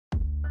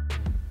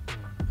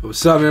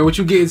What's up, man? What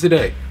you getting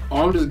today?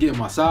 Oh, I'm just getting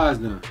my sides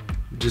done.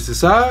 Just the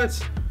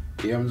sides?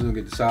 Yeah, I'm just gonna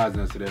get the sides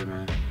done today,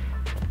 man.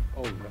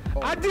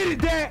 I did it,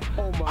 Dad.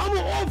 I'm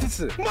an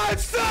officer. My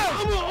son,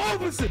 I'm an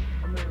officer.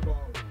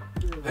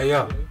 Hey,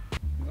 yo.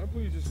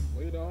 Please just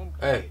lay down.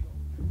 Hey.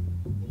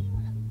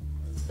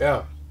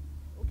 Yo.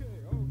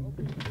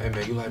 Hey,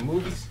 man, you like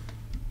movies?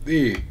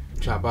 Yeah.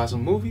 Try to buy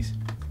some movies?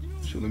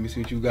 Shoot, let me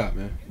see what you got,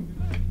 man.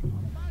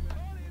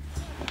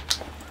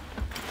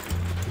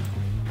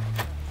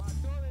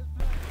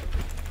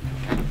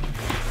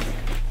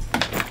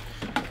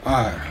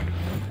 Alright.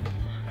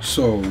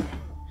 So,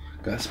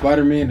 got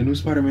Spider-Man, the new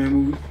Spider-Man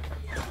movie.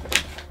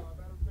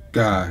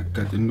 Got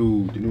the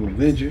new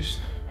Avengers.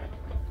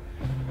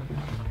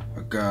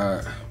 I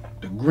got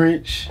the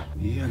Grinch.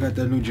 Yeah, I got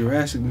that new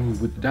Jurassic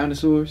movie with the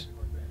dinosaurs.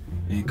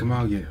 Ain't come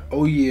out yet.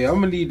 Oh yeah, I'm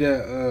gonna need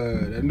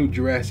that new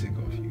Jurassic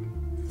off you.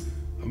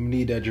 I'm gonna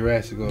need that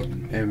Jurassic off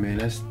you. Hey man,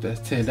 that's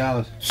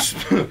 $10.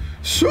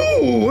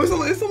 Sure, it's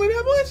only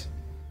that much.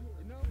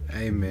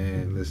 Hey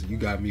man, listen, you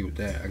got me with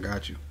that. I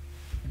got you.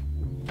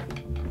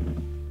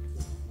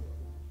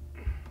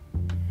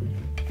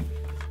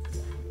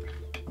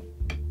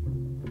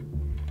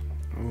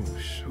 Oh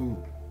shoot.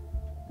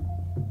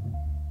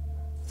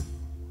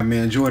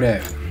 Man, enjoy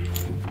that.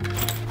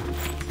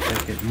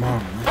 Take it,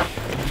 mom.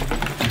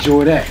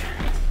 Enjoy that.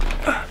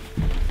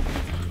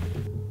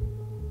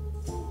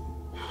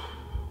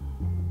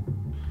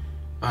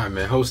 Alright,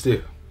 man, hold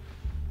still.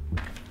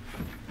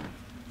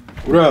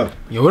 What up?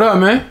 Yo, what up,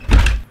 man?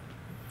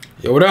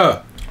 Yo, what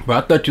up? Bro,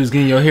 I thought you was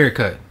getting your hair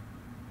cut.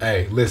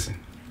 Hey, listen.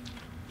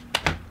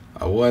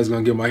 I was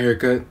gonna get my hair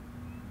cut,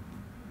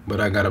 but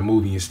I got a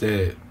movie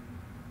instead.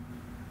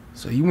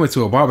 So you went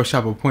to a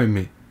barbershop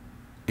appointment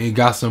and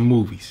got some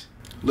movies.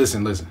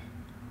 Listen.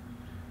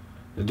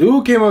 The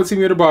dude came up to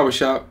me at the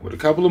barbershop with a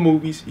couple of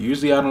movies.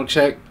 Usually I don't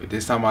check, but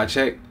this time I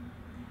checked.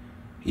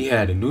 He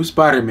had the new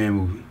Spider-Man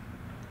movie,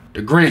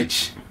 The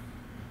Grinch,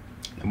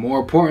 and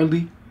more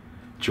importantly,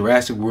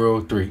 Jurassic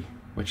World 3,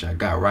 which I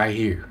got right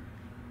here.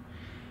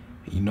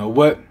 And you know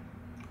what?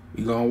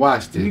 We gonna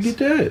watch this. You get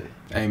that?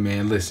 Hey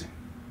man, listen.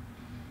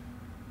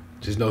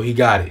 Just know he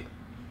got it.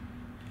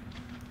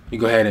 You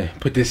go ahead and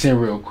put this in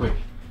real quick.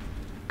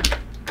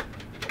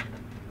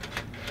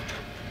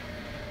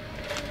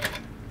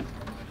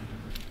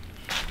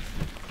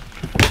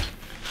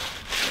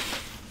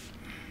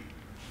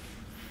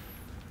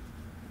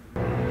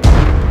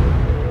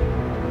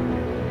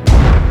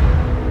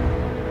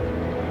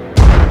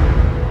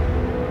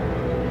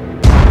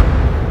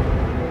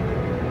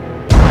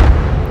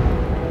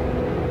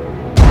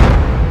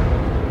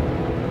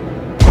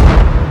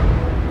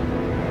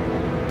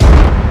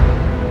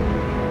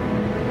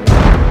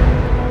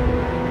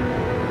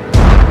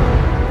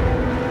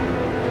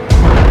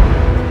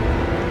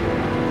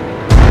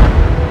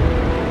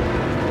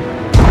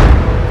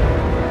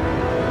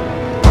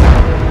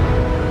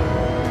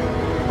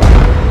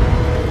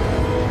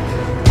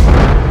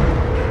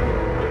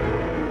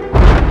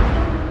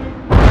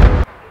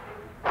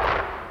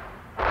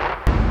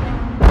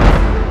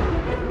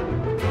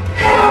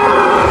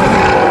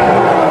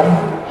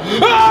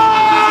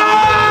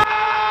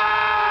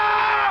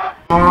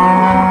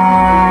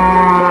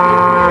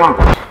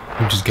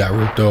 You just got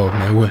ripped off,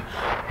 man.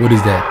 What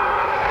is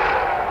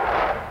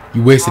that?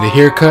 You wasted a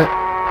haircut?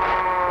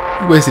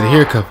 You wasted a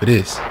haircut for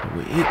this.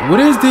 What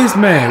is this,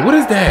 man? What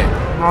is that?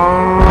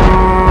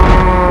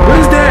 What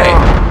is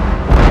that?